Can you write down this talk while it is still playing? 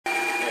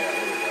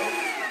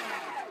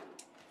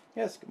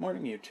Yes, good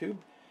morning YouTube.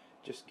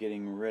 Just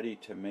getting ready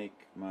to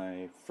make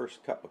my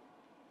first cup of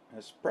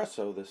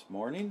espresso this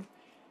morning,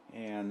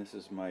 and this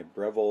is my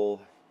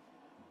Breville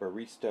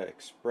Barista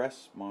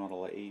Express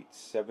model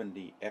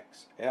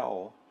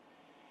 870XL,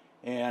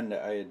 and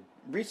I had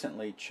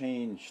recently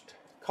changed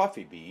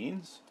coffee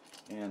beans,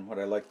 and what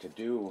I like to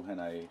do when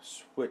I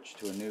switch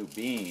to a new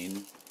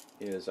bean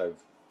is I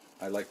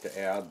like to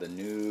add the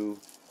new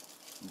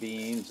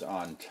beans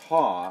on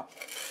top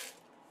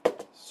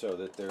so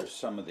that there's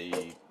some of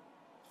the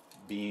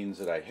beans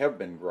that I have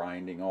been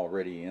grinding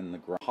already in the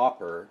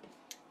hopper,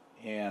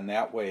 and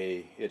that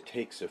way it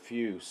takes a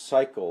few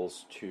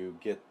cycles to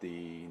get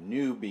the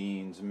new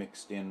beans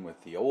mixed in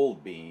with the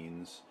old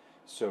beans,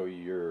 so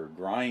your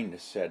grind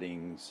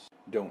settings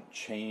don't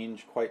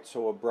change quite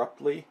so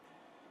abruptly.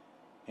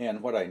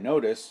 And what I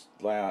noticed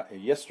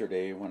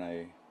yesterday when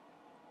I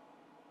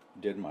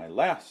did my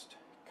last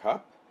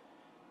cup,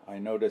 I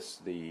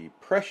noticed the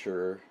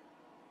pressure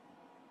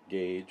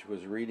gauge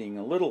was reading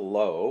a little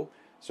low.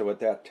 So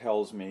what that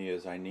tells me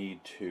is I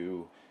need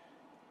to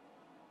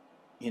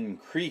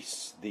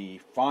increase the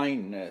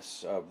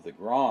fineness of the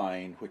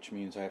grind, which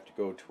means I have to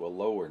go to a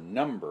lower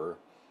number.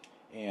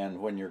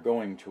 And when you're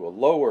going to a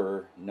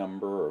lower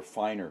number or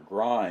finer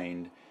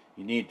grind,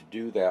 you need to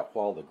do that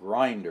while the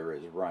grinder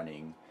is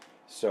running.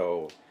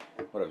 So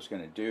what I was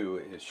going to do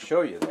is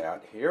show you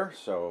that here.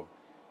 So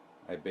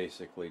I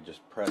basically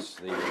just press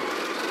the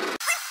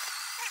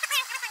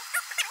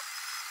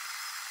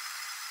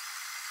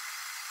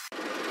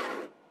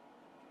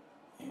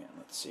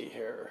see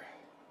here,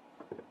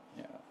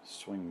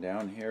 swing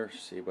down here,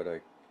 see what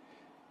I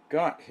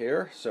got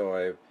here. So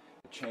I've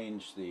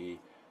changed the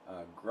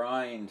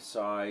grind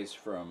size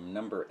from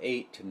number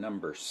 8 to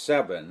number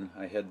 7.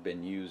 I had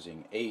been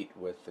using 8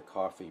 with the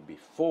coffee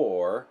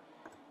before,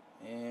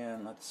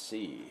 and let's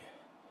see.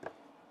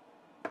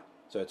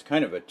 So it's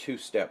kind of a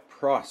two-step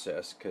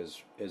process,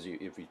 because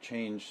if you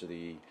change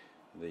the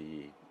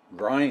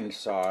grind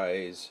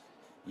size,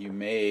 you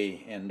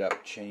may end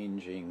up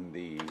changing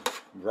the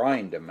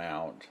grind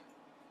amount.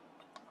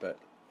 But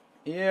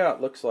yeah,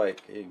 it looks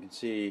like you can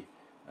see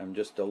I'm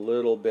just a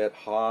little bit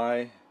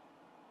high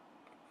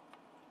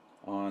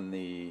on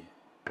the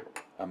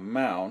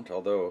amount,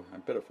 although I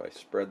bet if I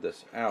spread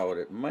this out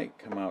it might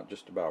come out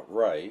just about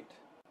right.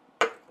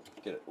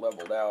 Get it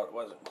leveled out, it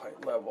wasn't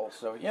quite level,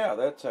 so yeah,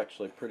 that's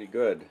actually pretty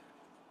good.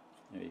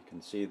 You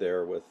can see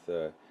there with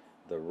the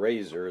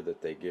razor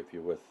that they give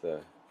you with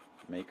the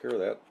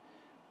maker,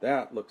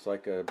 that looks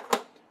like a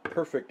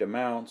perfect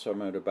amount. So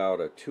I'm at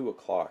about a 2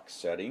 o'clock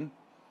setting,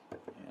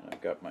 and I've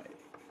got my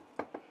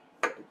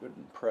good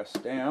and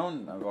pressed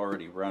down. I've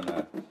already run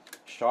a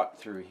shot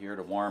through here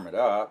to warm it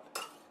up,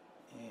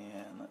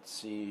 and let's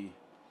see.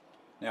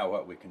 Now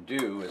what we can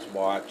do is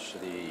watch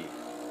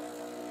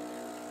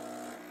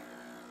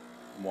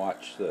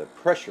the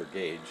pressure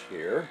gauge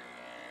here,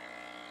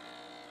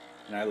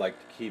 and I like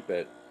to keep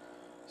it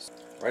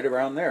right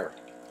around there.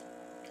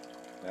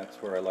 That's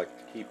where I like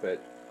to keep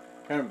it,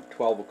 kind of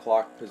 12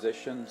 o'clock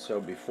position.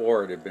 So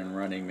before it had been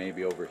running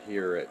maybe over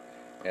here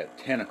at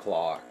 10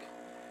 o'clock.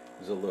 It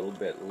was a little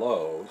bit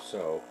low,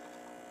 so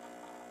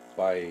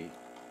by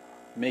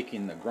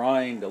making the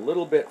grind a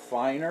little bit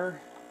finer,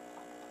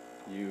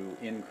 you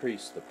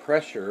increase the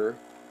pressure,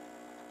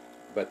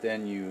 but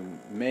then you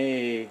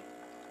may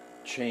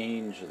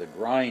change the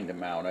grind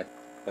amount.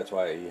 That's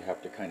why you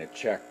have to kind of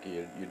check.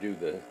 You do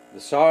the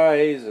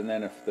size, and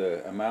then if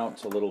the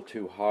amount's a little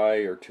too high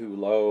or too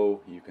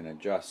low, you can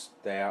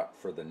adjust that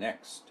for the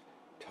next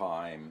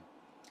time.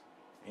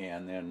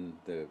 And then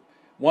the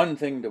one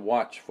thing to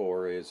watch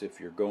for is if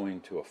you're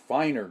going to a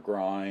finer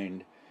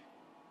grind,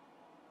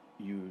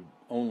 you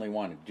only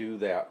want to do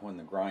that when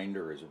the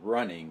grinder is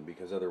running,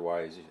 because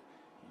otherwise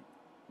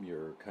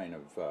you're kind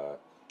of,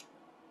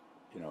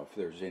 if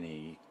there's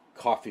any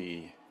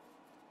coffee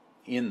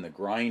in the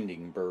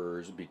grinding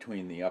burrs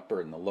between the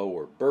upper and the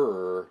lower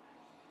burr,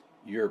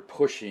 you're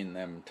pushing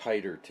them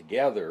tighter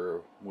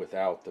together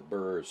without the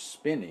burrs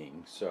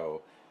spinning,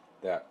 so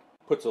that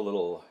puts a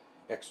little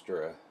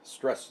extra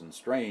stress and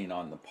strain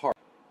on the part.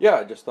 Yeah,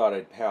 I just thought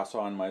I'd pass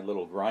on my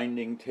little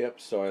grinding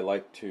tips. So I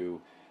like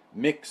to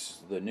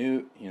mix the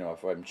new,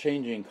 if I'm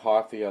changing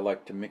coffee, I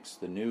like to mix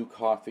the new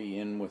coffee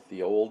in with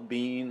the old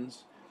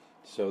beans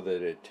so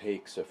that it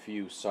takes a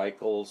few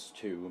cycles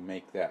to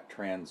make that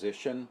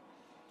transition.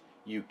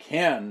 You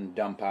can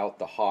dump out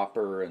the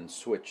hopper and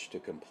switch to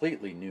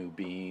completely new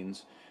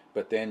beans,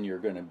 but then you're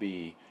going to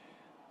be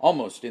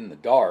almost in the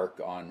dark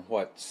on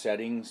what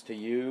settings to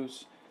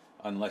use,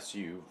 unless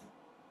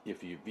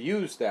if you've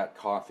used that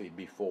coffee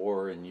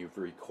before and you've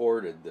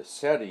recorded the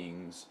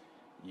settings,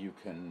 you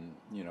can,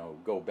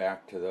 go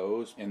back to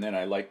those. And then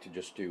I like to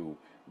just do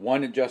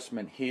one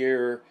adjustment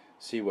here,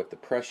 see what the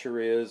pressure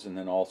is, and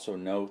then also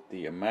note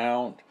the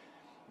amount.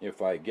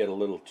 If I get a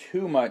little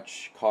too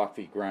much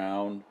coffee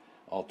ground,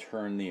 I'll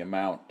turn the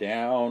amount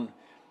down.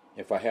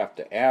 If I have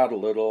to add a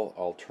little,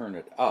 I'll turn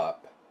it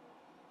up.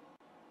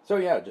 So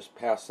yeah, just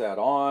pass that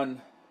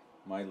on.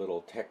 My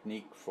little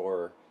technique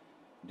for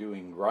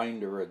doing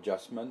grinder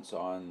adjustments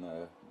on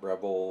the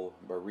Breville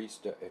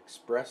Barista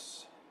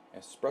Express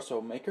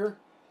espresso maker,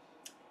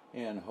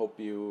 and hope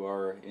you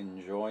are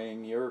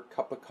enjoying your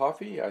cup of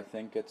coffee. I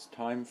think it's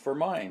time for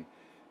mine.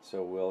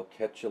 So we'll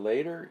catch you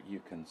later.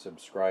 You can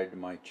subscribe to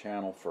my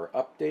channel for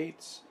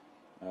updates.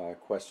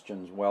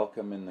 Questions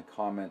welcome in the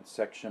comment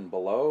section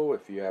below.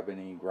 If you have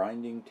any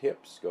grinding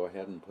tips, go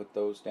ahead and put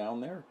those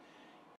down there.